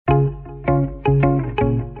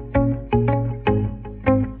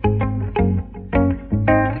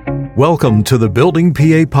Welcome to the Building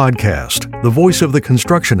PA Podcast, the voice of the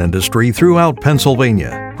construction industry throughout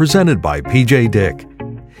Pennsylvania, presented by PJ Dick.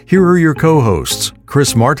 Here are your co-hosts,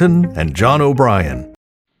 Chris Martin and John O'Brien.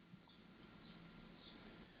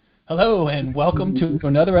 Hello, and welcome to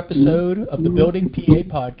another episode of the Building PA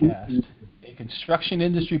Podcast, a construction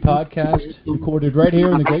industry podcast recorded right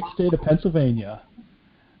here in the great state of Pennsylvania.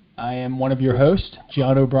 I am one of your hosts,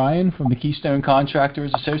 Jon O'Brien from the Keystone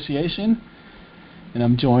Contractors Association, and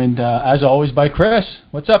I'm joined, as always, by Chris.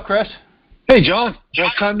 What's up, Chris? Hey, John.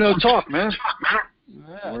 Long time no talk, man.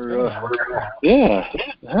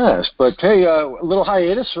 Yes. But hey, a little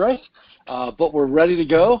hiatus, right? But we're ready to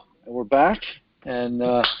go, and we're back, and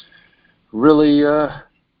really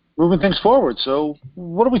moving things forward. So,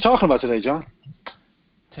 what are we talking about today, John?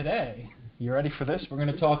 Today, you ready for this? We're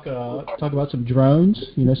going to talk about some drones.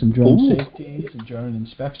 Some drone safety, some drone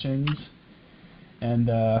inspections, and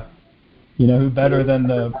who better than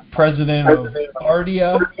the president of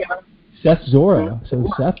aerdia, Seth Zora. So,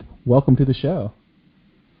 Seth, welcome to the show.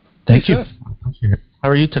 Thank you. How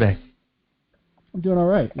are you today? I'm doing all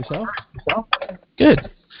right. Yourself? Good.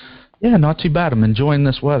 Yeah, not too bad. I'm enjoying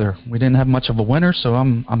this weather. We didn't have much of a winter, so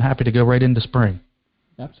I'm happy to go right into spring.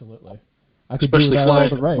 Absolutely. I could do without all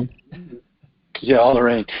the rain. Yeah, all the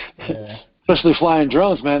rain. Yeah. Especially flying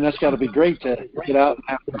drones, man. That's got to be great to get out and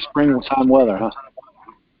have some springtime weather, huh?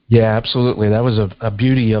 Yeah, absolutely. That was a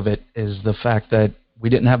beauty of it, is the fact that we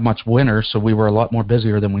didn't have much winter, so we were a lot more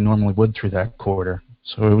busier than we normally would through that quarter.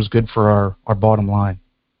 So it was good for our bottom line.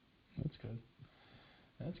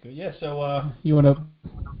 That's good. Yeah, so you want to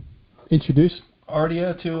introduce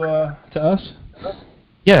aerdia to us?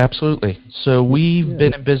 Yeah, absolutely. So we've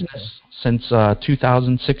been in business since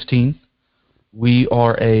 2016. We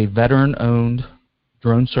are a veteran-owned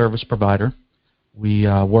drone service provider. We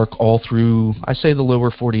work all through, I say, the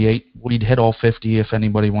lower 48. We'd hit all 50 if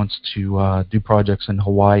anybody wants to do projects in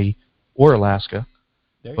Hawaii or Alaska.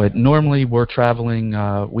 But normally we're traveling,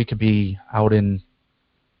 we could be out in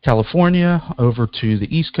California, over to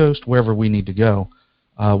the East Coast, wherever we need to go.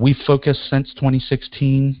 We've focused since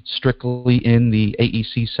 2016 strictly in the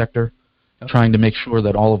AEC sector, trying to make sure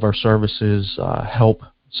that all of our services help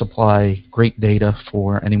supply great data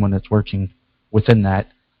for anyone that's working within that.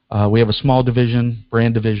 We have a small division,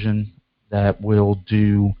 brand division, that will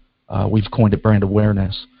do, we've coined it brand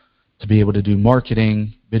awareness, to be able to do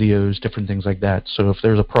marketing, videos, different things like that. So if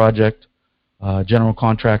there's a project, general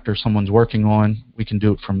contractor, someone's working on, we can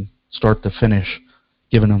do it from start to finish,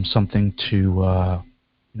 giving them something to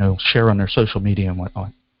share on their social media and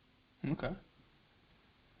whatnot. Okay.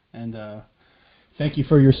 And thank you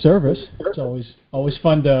for your service. It's always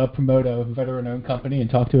fun to promote a veteran-owned company and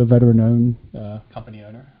talk to a veteran-owned company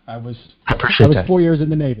owner. I was 4 years in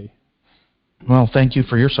the Navy. Well, thank you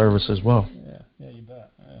for your service as well. Yeah, you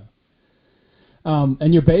bet. Yeah.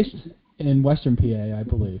 And you're based in Western PA, I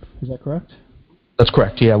believe. Is that correct? That's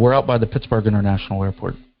correct. Yeah, we're out by the Pittsburgh International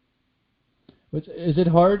Airport. Is it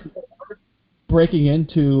hard breaking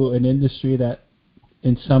into an industry that,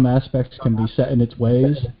 in some aspects, can be set in its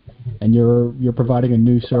ways, and you're providing a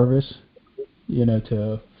new service,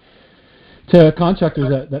 to contractors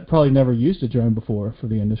that probably never used a drone before for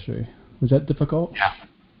the industry? Was that difficult? Yeah.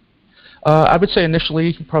 I would say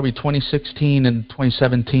initially, probably 2016 and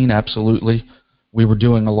 2017, absolutely. We were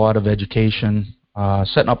doing a lot of education,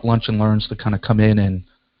 setting up lunch and learns to kind of come in and,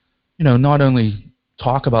 not only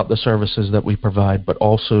talk about the services that we provide, but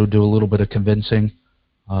also do a little bit of convincing.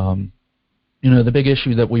 The big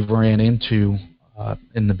issue that we've ran into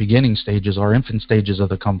in the beginning stages, our infant stages of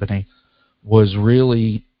the company, was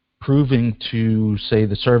really proving to, say,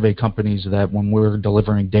 the survey companies that when we're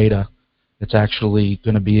delivering data, it's actually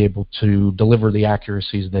going to be able to deliver the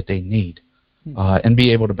accuracies that they need and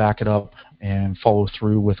be able to back it up and follow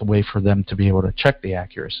through with a way for them to be able to check the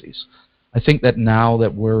accuracies. I think that now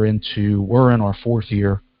that we're in our fourth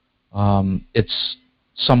year, it's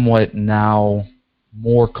somewhat now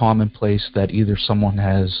more commonplace that either someone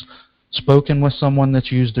has spoken with someone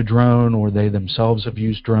that's used a drone or they themselves have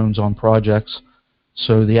used drones on projects.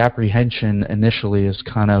 So the apprehension initially is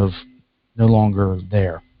kind of no longer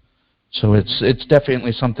there. So it's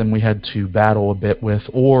definitely something we had to battle a bit with,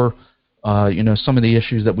 or some of the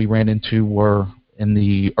issues that we ran into were in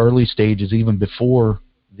the early stages, even before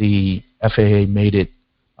the FAA made it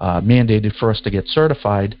mandated for us to get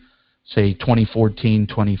certified, say 2014,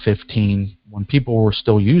 2015, when people were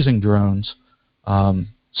still using drones.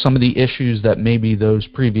 Some of the issues that maybe those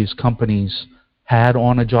previous companies had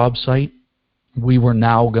on a job site, we were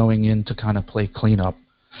now going in to kind of play cleanup.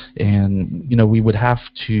 And, we would have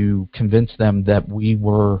to convince them that we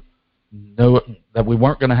weren't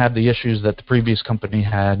going to have the issues that the previous company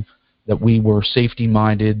had, that we were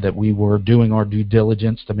safety-minded, that we were doing our due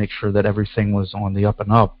diligence to make sure that everything was on the up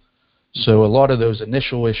and up. So a lot of those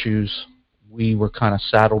initial issues we were kind of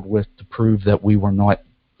saddled with to prove that we were not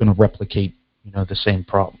going to replicate, the same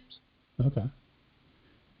problems. Okay.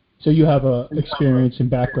 So you have a experience and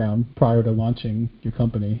background prior to launching your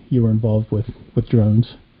company. You were involved with drones.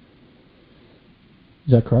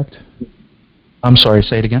 Is that correct? I'm sorry,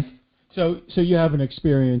 say it again? So you have an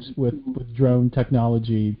experience with drone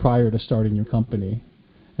technology prior to starting your company,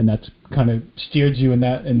 and that's kind of steered you in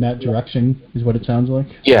that direction, is what it sounds like?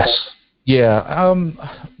 Yes. Yeah.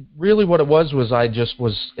 Really what it was I just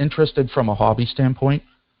was interested from a hobby standpoint.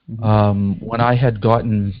 Mm-hmm. When I had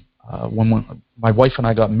gotten, when my wife and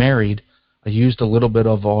I got married, I used a little bit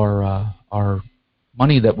of our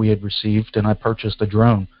money that we had received, and I purchased a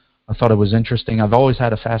drone. I thought it was interesting. I've always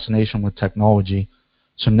had a fascination with technology.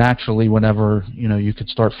 So naturally, whenever, you could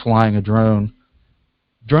start flying a drone,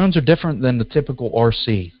 drones are different than the typical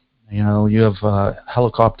RC. You have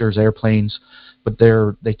helicopters, airplanes, but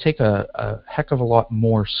they take a heck of a lot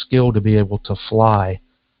more skill to be able to fly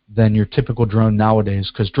than your typical drone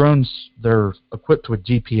nowadays, because drones, they're equipped with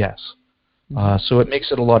GPS. So it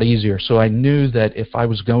makes it a lot easier. So I knew that if I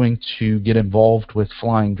was going to get involved with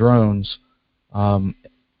flying drones,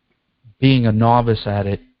 being a novice at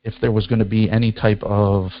it, if there was going to be any type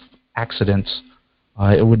of accidents,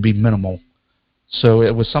 it would be minimal. So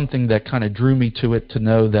it was something that kind of drew me to it, to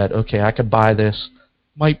know that, okay, I could buy this,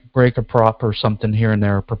 might break a prop or something here and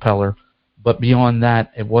there, a propeller, but beyond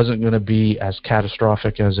that, it wasn't going to be as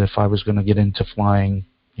catastrophic as if I was going to get into flying,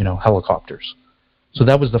 helicopters. So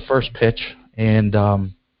that was the first pitch, and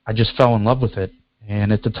I just fell in love with it.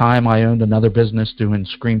 And at the time, I owned another business doing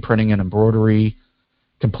screen printing and embroidery.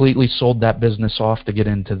 Completely sold that business off to get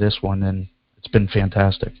into this one, and it's been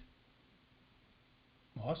fantastic.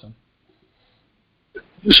 Awesome.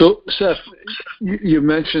 So, Seth, you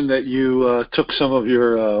mentioned that you took some of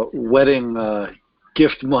your wedding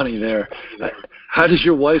gift money there. How does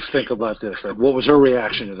your wife think about this? Like, what was her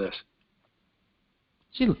reaction to this?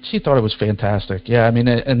 She thought it was fantastic. Yeah, I mean,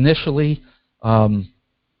 initially,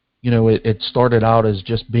 it started out as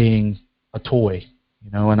just being a toy.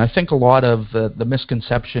 And I think a lot of the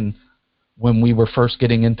misconception when we were first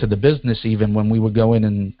getting into the business, even when we would go in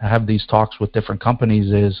and have these talks with different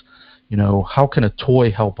companies, is, how can a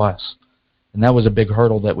toy help us? And that was a big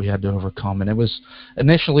hurdle that we had to overcome. And it was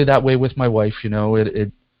initially that way with my wife.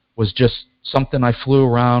 It was just something I flew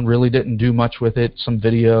around, really didn't do much with it, some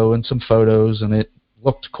video and some photos, and it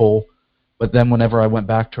looked cool. But then whenever I went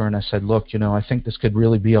back to her and I said, look, I think this could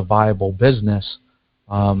really be a viable business,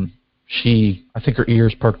 I think her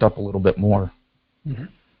ears perked up a little bit more.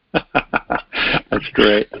 That's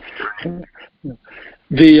great.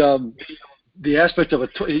 The aspect of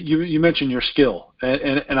you mentioned your skill,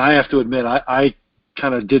 and I have to admit, I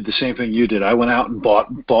kind of did the same thing you did. I went out and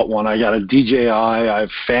bought one. I got a DJI, I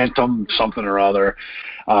Phantom something or other,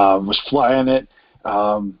 was flying it,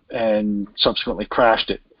 and subsequently crashed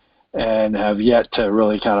it, and have yet to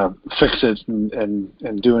really kind of fix it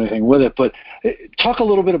and do anything with it. But talk a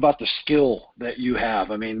little bit about the skill that you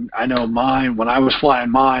have. I mean, I know mine, when I was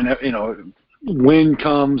flying mine, wind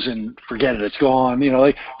comes and forget it, it's gone.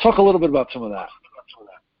 Talk a little bit about some of that.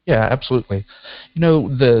 Yeah, absolutely.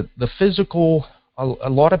 The physical, a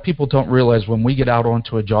lot of people don't realize when we get out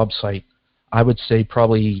onto a job site, I would say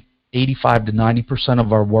probably 85 to 90%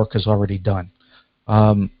 of our work is already done.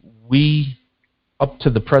 Up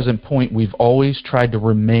to the present point, we've always tried to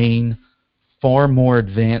remain far more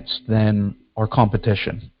advanced than our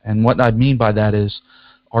competition. And what I mean by that is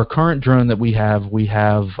our current drone that we have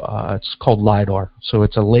it's called LiDAR. So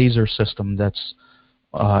it's a laser system that's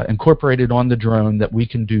incorporated on the drone that we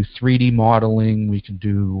can do 3D modeling, we can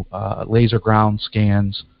do laser ground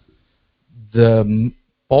scans. The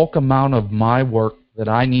bulk amount of my work that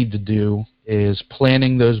I need to do is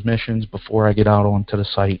planning those missions before I get out onto the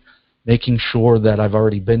site, making sure that I've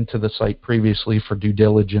already been to the site previously for due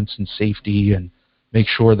diligence and safety, and make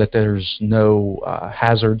sure that there's no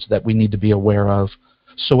hazards that we need to be aware of.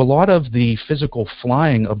 So a lot of the physical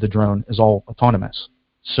flying of the drone is all autonomous.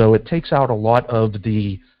 So it takes out a lot of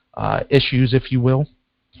the issues, if you will.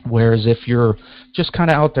 Whereas if you're just kind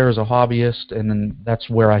of out there as a hobbyist, and then that's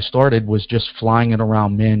where I started, was just flying it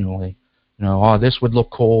around manually. This would look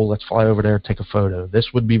cool, let's fly over there, take a photo. This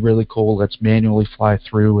would be really cool, let's manually fly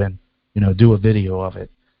through and do a video of it.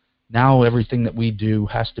 Now everything that we do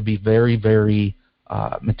has to be very, very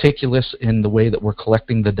meticulous in the way that we're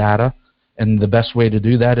collecting the data, and the best way to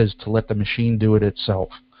do that is to let the machine do it itself.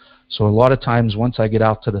 So a lot of times once I get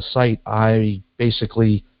out to the site, I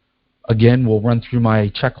basically Again, we'll run through my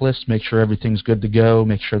checklist, make sure everything's good to go,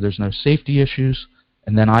 make sure there's no safety issues,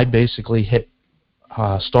 and then I basically hit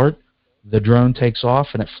start. The drone takes off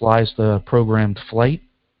and it flies the programmed flight.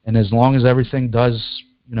 And as long as everything does,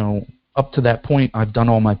 up to that point, I've done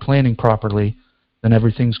all my planning properly, then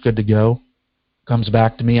everything's good to go. Comes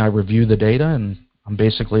back to me, I review the data, and I'm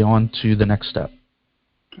basically on to the next step.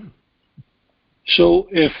 So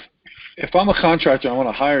if I'm a contractor, I want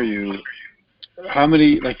to hire you. How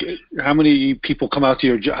many people come out to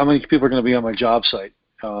your? How many people are going to be on my job site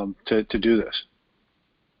to do this?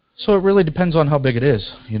 So it really depends on how big it is.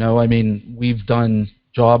 We've done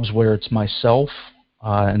jobs where it's myself,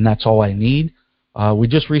 and that's all I need. We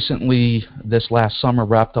just recently, this last summer,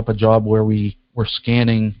 wrapped up a job where we were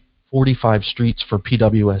scanning 45 streets for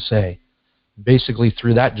PWSA. Basically,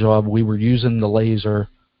 through that job, we were using the laser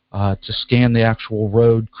to scan the actual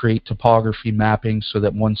road, create topography mapping so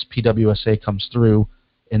that once PWSA comes through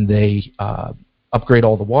and they upgrade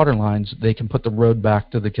all the water lines, they can put the road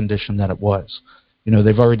back to the condition that it was.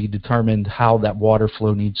 They've already determined how that water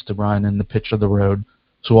flow needs to run and the pitch of the road,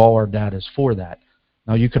 so all our data is for that.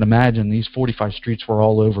 Now, you can imagine these 45 streets were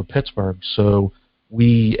all over Pittsburgh, so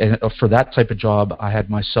for that type of job, I had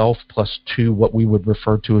myself plus 2 what we would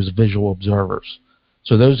refer to as visual observers.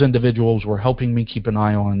 So those individuals were helping me keep an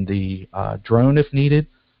eye on the drone if needed,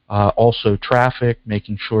 also traffic,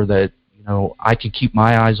 making sure that I could keep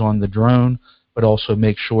my eyes on the drone, but also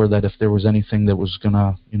make sure that if there was anything that was going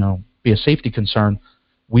to be a safety concern,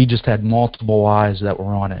 we just had multiple eyes that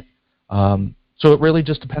were on it. So it really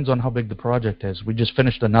just depends on how big the project is. We just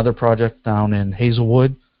finished another project down in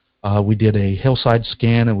Hazelwood. We did a hillside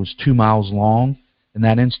scan. It was 2 miles long. In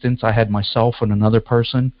that instance, I had myself and another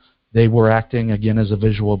person. They were acting, again, as a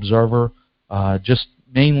visual observer. Just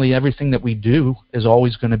mainly everything that we do is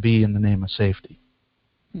always going to be in the name of safety.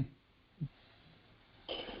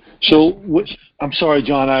 So, I'm sorry,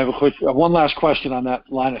 John, I have one last question on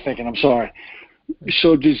that line of thinking. I'm sorry.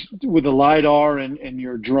 So with the LiDAR and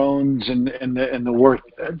your drones and the work,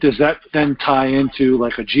 does that then tie into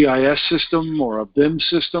like a GIS system or a BIM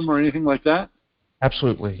system or anything like that?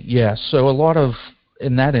 Absolutely, yeah. So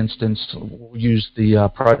in that instance, we used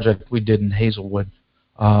the project we did in Hazelwood.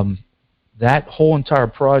 That whole entire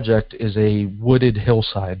project is a wooded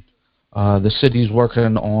hillside. The city's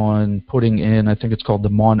working on putting in, I think it's called the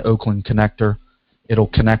Mon-Oakland connector. It'll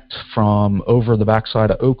connect from over the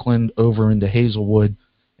backside of Oakland over into Hazelwood,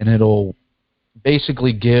 and it'll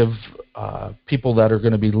basically give people that are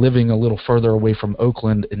going to be living a little further away from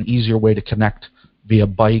Oakland an easier way to connect via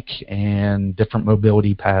bike and different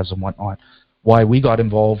mobility paths and whatnot. Why we got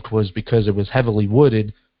involved was because it was heavily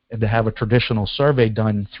wooded, and to have a traditional survey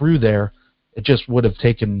done through there, it just would have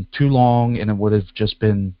taken too long, and it would have just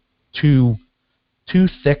been too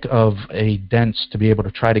thick of a dense to be able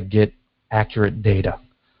to try to get accurate data.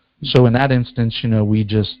 So in that instance, we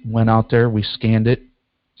just went out there, we scanned it.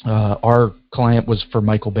 Our client was for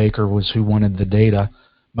Michael Baker, was who wanted the data.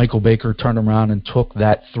 Michael Baker turned around and took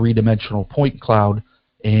that 3-dimensional point cloud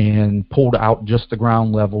and pulled out just the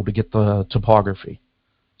ground level to get the topography.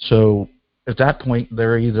 So at that point,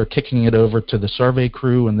 they're either kicking it over to the survey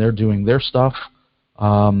crew and they're doing their stuff,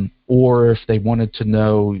 or if they wanted to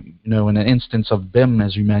know, in an instance of BIM,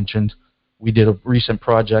 as you mentioned, we did a recent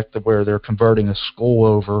project where they're converting a school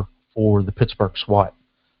over for the Pittsburgh SWAT.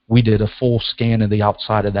 We did a full scan of the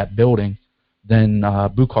outside of that building. Then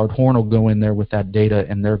Buchard Horn will go in there with that data,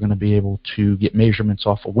 and they're going to be able to get measurements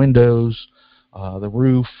off of windows, the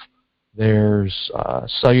roof. There's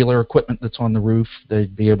cellular equipment that's on the roof.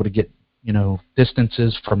 They'd be able to get,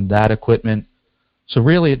 distances from that equipment. So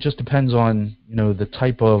really it just depends on, the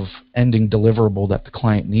type of ending deliverable that the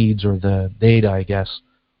client needs, or the data, I guess,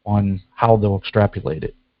 on how they'll extrapolate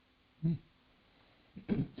it.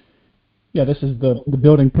 Yeah, this is the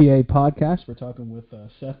Building PA podcast. We're talking with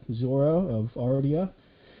Seth Zora of aerdia.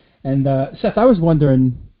 And Seth, I was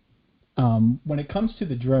wondering, when it comes to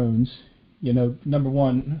the drones, number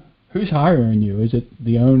one, who's hiring you? Is it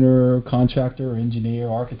the owner, contractor, engineer,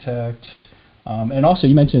 architect? And also,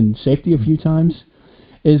 you mentioned safety a few times.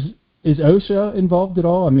 Is OSHA involved at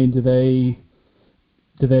all? I mean, do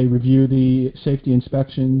they review the safety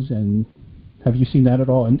inspections, and have you seen that at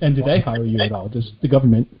all? And do they hire you at all? Does the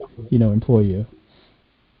government, employ you?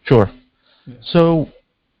 Sure. Yeah. So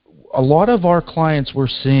a lot of our clients we're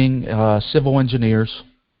seeing civil engineers,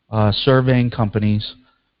 surveying companies.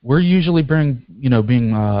 We're usually being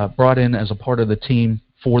brought in as a part of the team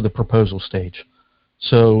for the proposal stage.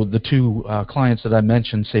 So the 2 clients that I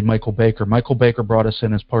mentioned, say Michael Baker. Michael Baker brought us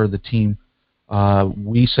in as part of the team.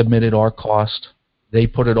 We submitted our cost. They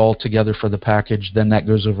put it all together for the package. Then that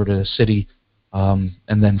goes over to the city and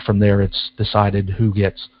then from there it's decided who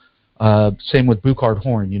gets. Same with Buchard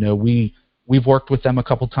Horn. We've worked with them a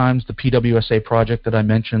couple times. The PWSA project that I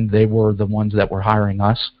mentioned, they were the ones that were hiring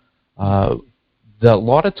us. A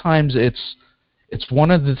lot of times it's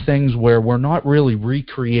one of the things where we're not really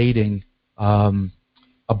recreating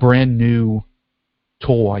a brand new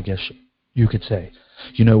tool, I guess you could say.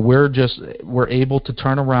 We're able to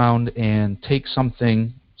turn around and take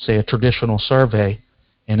something, say a traditional survey,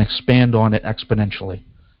 and expand on it exponentially.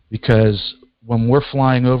 Because when we're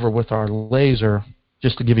flying over with our laser,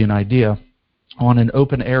 just to give you an idea, on an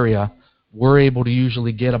open area, we're able to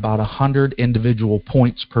usually get about 100 individual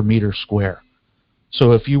points per meter square.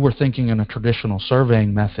 So if you were thinking in a traditional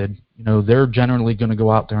surveying method, they're generally going to go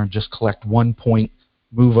out there and just collect 1 point,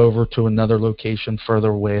 move over to another location further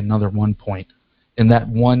away, another 1 point. In that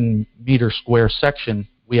 1 meter square section,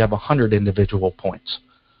 we have 100 individual points.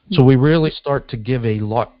 So we really start to give a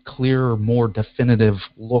lot clearer, more definitive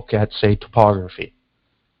look at, say, topography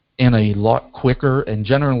in a lot quicker and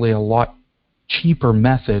generally a lot cheaper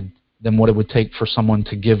method than what it would take for someone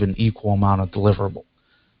to give an equal amount of deliverable.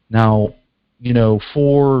 Now,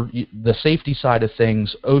 for the safety side of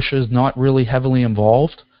things, OSHA is not really heavily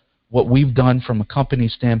involved. What we've done from a company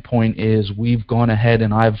standpoint is we've gone ahead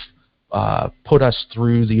and I've put us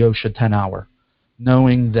through the OSHA 10-hour,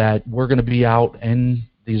 knowing that we're going to be out in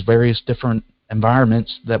these various different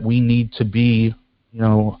environments that we need to be,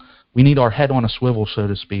 we need our head on a swivel, so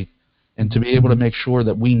to speak, and to be able to make sure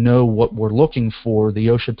that we know what we're looking for, the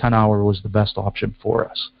OSHA 10-hour was the best option for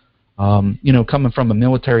us. Coming from a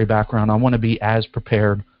military background, I want to be as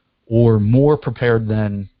prepared or more prepared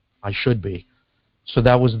than I should be. So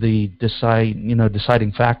that was the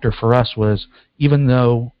deciding factor for us was, even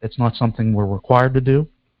though it's not something we're required to do,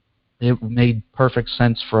 it made perfect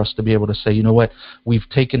sense for us to be able to say, we've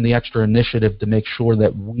taken the extra initiative to make sure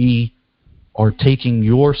that we are taking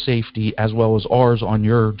your safety as well as ours on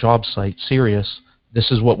your job site serious. This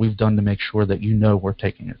is what we've done to make sure that we're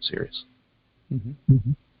taking it serious. Mm-hmm.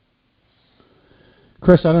 Mm-hmm.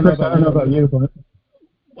 Chris, I don't know about you,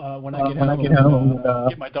 but when I get home,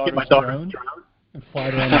 get my daughter's drone and fly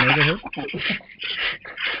around the neighborhood.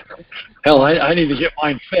 Hell, I need to get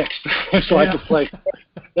mine fixed so I can play.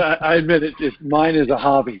 I admit it. Mine is a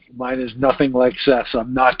hobby. Mine is nothing like Seth's.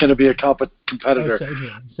 I'm not going to be a competitor.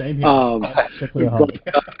 Oh, same here.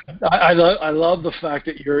 I love the fact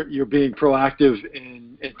that you're being proactive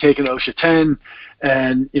in taking OSHA 10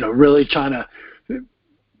 and really trying to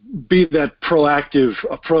be that proactive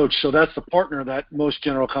approach. So that's the partner that most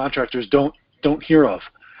general contractors don't hear of.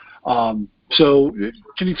 So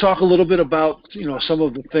can you talk a little bit about some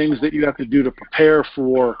of the things that you have to do to prepare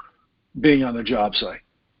for being on the job site?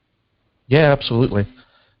 Yeah, absolutely.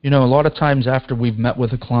 A lot of times after we've met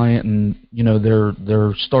with a client and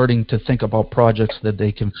they're starting to think about projects that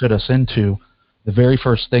they can fit us into, the very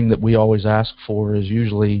first thing that we always ask for is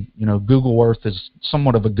usually, Google Earth is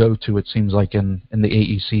somewhat of a go-to, it seems like, in the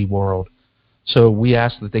AEC world. So we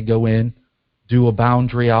ask that they go in, do a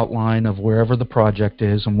boundary outline of wherever the project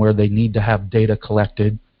is and where they need to have data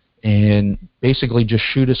collected, and basically just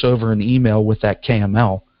shoot us over an email with that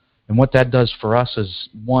KML. And what that does for us is,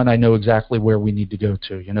 one, I know exactly where we need to go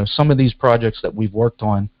to. Some of these projects that we've worked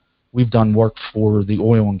on, we've done work for the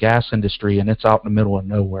oil and gas industry, and it's out in the middle of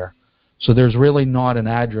nowhere. So there's really not an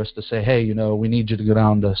address to say, hey, we need you to go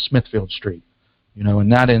down to Smithfield Street. In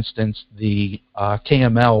that instance, the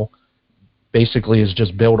KML basically is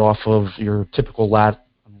just built off of your typical lat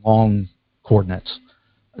and long coordinates.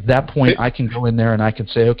 At that point, I can go in there and I can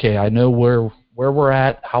say, okay, I know where we're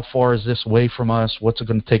at, how far is this away from us, what's it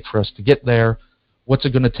going to take for us to get there, what's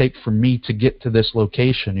it going to take for me to get to this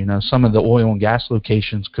location. Some of the oil and gas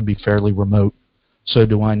locations could be fairly remote. So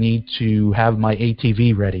do I need to have my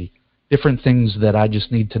ATV ready? Different things that I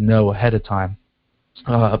just need to know ahead of time.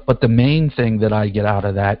 But the main thing that I get out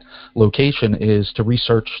of that location is to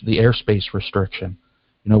research the airspace restriction.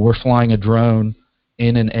 We're flying a drone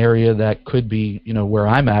in an area that could be, where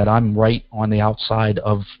I'm at. I'm right on the outside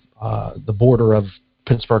of the border of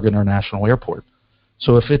Pittsburgh International Airport.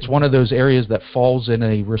 So if it's one of those areas that falls in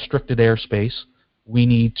a restricted airspace, we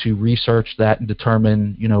need to research that and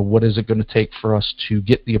determine, what is it going to take for us to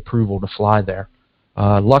get the approval to fly there.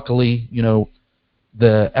 Luckily,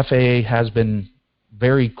 the FAA has been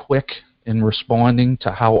very quick in responding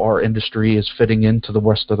to how our industry is fitting into the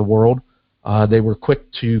rest of the world. They were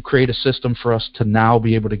quick to create a system for us to now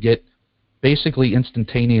be able to get basically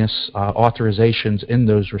instantaneous authorizations in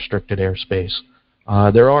those restricted airspace.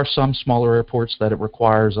 There are some smaller airports that it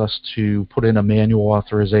requires us to put in a manual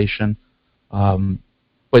authorization,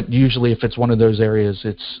 but usually if it's one of those areas,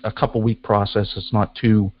 it's a couple-week process. It's not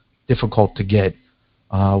too difficult to get.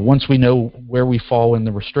 Once we know where we fall in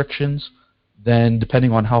the restrictions, then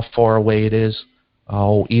depending on how far away it is,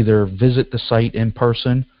 I'll either visit the site in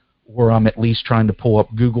person, or I'm at least trying to pull up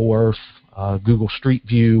Google Earth, Google Street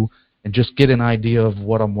View, and just get an idea of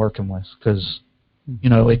what I'm working with. Because,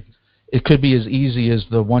 it could be as easy as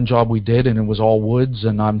the one job we did, and it was all woods,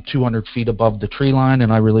 and I'm 200 feet above the tree line,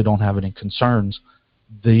 and I really don't have any concerns.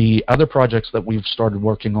 The other projects that we've started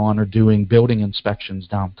working on are doing building inspections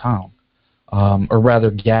downtown, or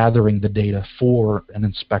rather gathering the data for an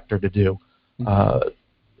inspector to do.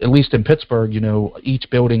 At least in Pittsburgh, each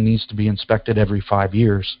building needs to be inspected every 5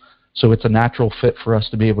 years. So it's a natural fit for us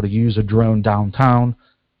to be able to use a drone downtown,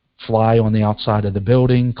 fly on the outside of the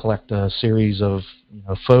building, collect a series of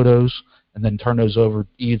photos, and then turn those over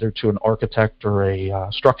either to an architect or a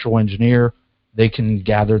structural engineer. They can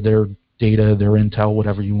gather their data, their intel,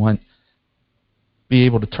 whatever you want, be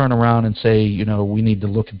able to turn around and say, we need to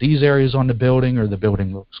look at these areas on the building, or the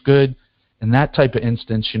building looks good. In that type of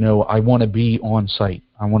instance, I want to be on site.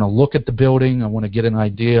 I want to look at the building. I want to get an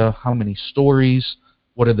idea how many stories,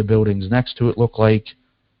 what do the buildings next to it look like,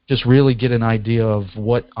 just really get an idea of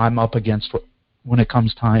what I'm up against when it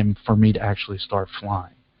comes time for me to actually start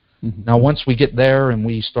flying. Now, once we get there and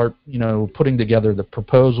we start, putting together the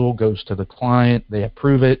proposal, goes to the client, they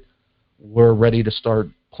approve it, we're ready to start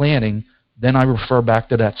planning, then I refer back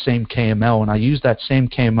to that same KML, and I use that same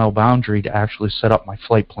KML boundary to actually set up my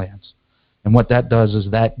flight plans. And what that does is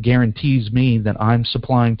that guarantees me that I'm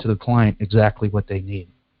supplying to the client exactly what they need.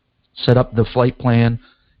 Set up the flight plan,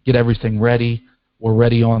 get everything ready. We're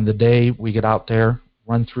ready on the day. We get out there,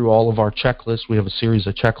 run through all of our checklists. We have a series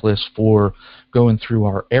of checklists for going through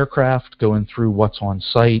our aircraft, going through what's on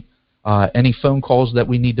site, any phone calls that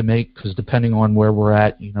we need to make, because depending on where we're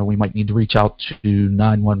at, we might need to reach out to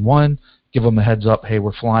 911, give them a heads up, hey,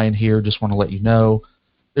 we're flying here, just want to let you know.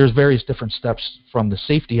 There's various different steps from the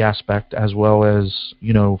safety aspect as well as,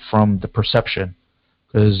 from the perception.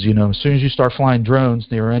 Because, as soon as you start flying drones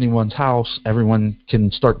near anyone's house, everyone can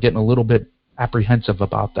start getting a little bit apprehensive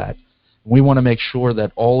about that. We want to make sure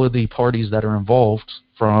that all of the parties that are involved,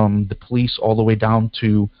 from the police all the way down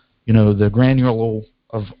to, the granular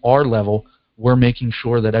of our level, we're making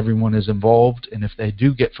sure that everyone is involved, and if they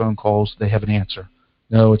do get phone calls, they have an answer.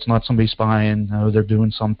 No, it's not somebody spying. No, they're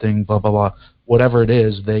doing something, blah, blah, blah. Whatever it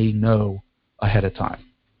is, they know ahead of time.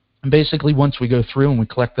 And basically, once we go through and we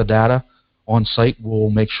collect the data on site, we'll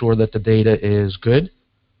make sure that the data is good.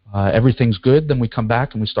 Everything's good, then we come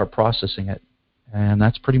back and we start processing it. And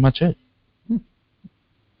that's pretty much it.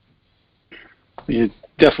 You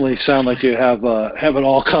definitely sound like you have it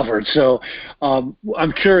all covered. So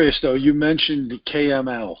I'm curious, though. You mentioned the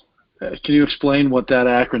KML. Can you explain what that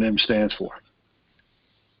acronym stands for?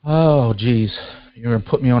 Oh, geez. You're going to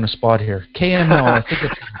put me on a spot here. KML, I think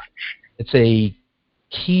it's a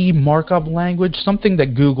key markup language, something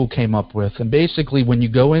that Google came up with. And basically, when you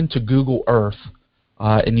go into Google Earth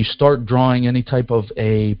and you start drawing any type of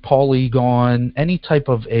a polygon, any type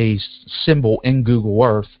of a symbol in Google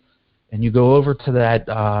Earth, and you go over to that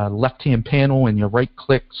left-hand panel and you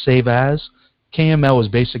right-click Save As, KML is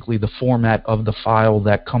basically the format of the file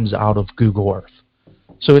that comes out of Google Earth.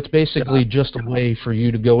 So it's basically just a way for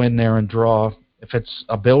you to go in there and draw, if it's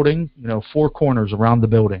a building, 4 corners around the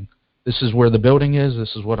building. This is where the building is,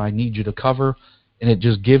 this is what I need you to cover, and it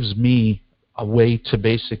just gives me a way to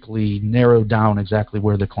basically narrow down exactly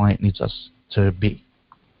where the client needs us to be.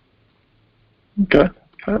 Okay.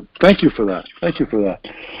 Thank you for that.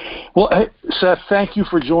 Well, hey, Seth, thank you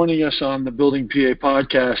for joining us on the Building PA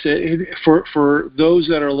podcast. For those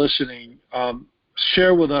that are listening,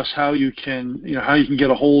 share with us how you can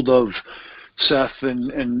get a hold of Seth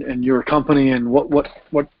and your company, and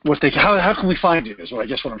how can we find you is what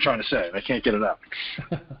I'm trying to say. I can't get it out.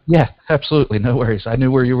 Yeah, absolutely. No worries. I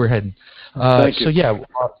knew where you were heading. Thank you. So yeah,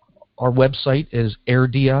 our website is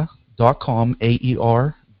aerdia.com,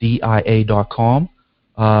 aerdia.com.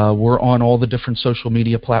 We're on all the different social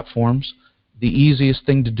media platforms. The easiest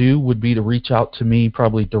thing to do would be to reach out to me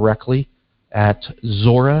probably directly at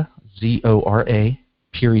Zora, Zora,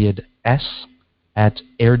 _S, at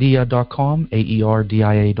aerdia.com,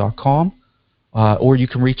 aerdia.com. Or you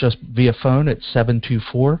can reach us via phone at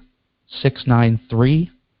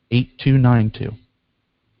 724-693-8292.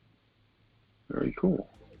 Very cool.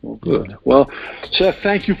 Well, good. Well, Seth,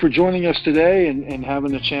 thank you for joining us today and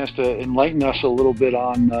having a chance to enlighten us a little bit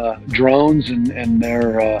on drones and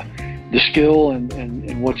their the skill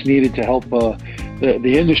and what's needed to help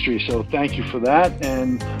the industry. So thank you for that.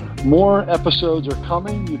 And more episodes are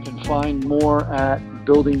coming. You can find more at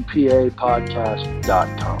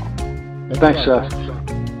buildingpapodcast.com. Thanks, Seth.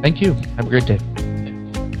 Thank you. Have a great day.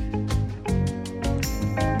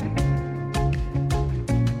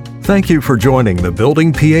 Thank you for joining the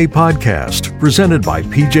Building PA podcast presented by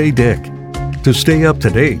PJ Dick. To stay up to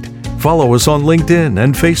date, follow us on LinkedIn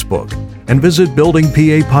and Facebook, and visit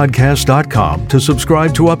buildingpapodcast.com to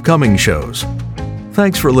subscribe to upcoming shows.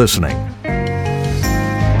 Thanks for listening.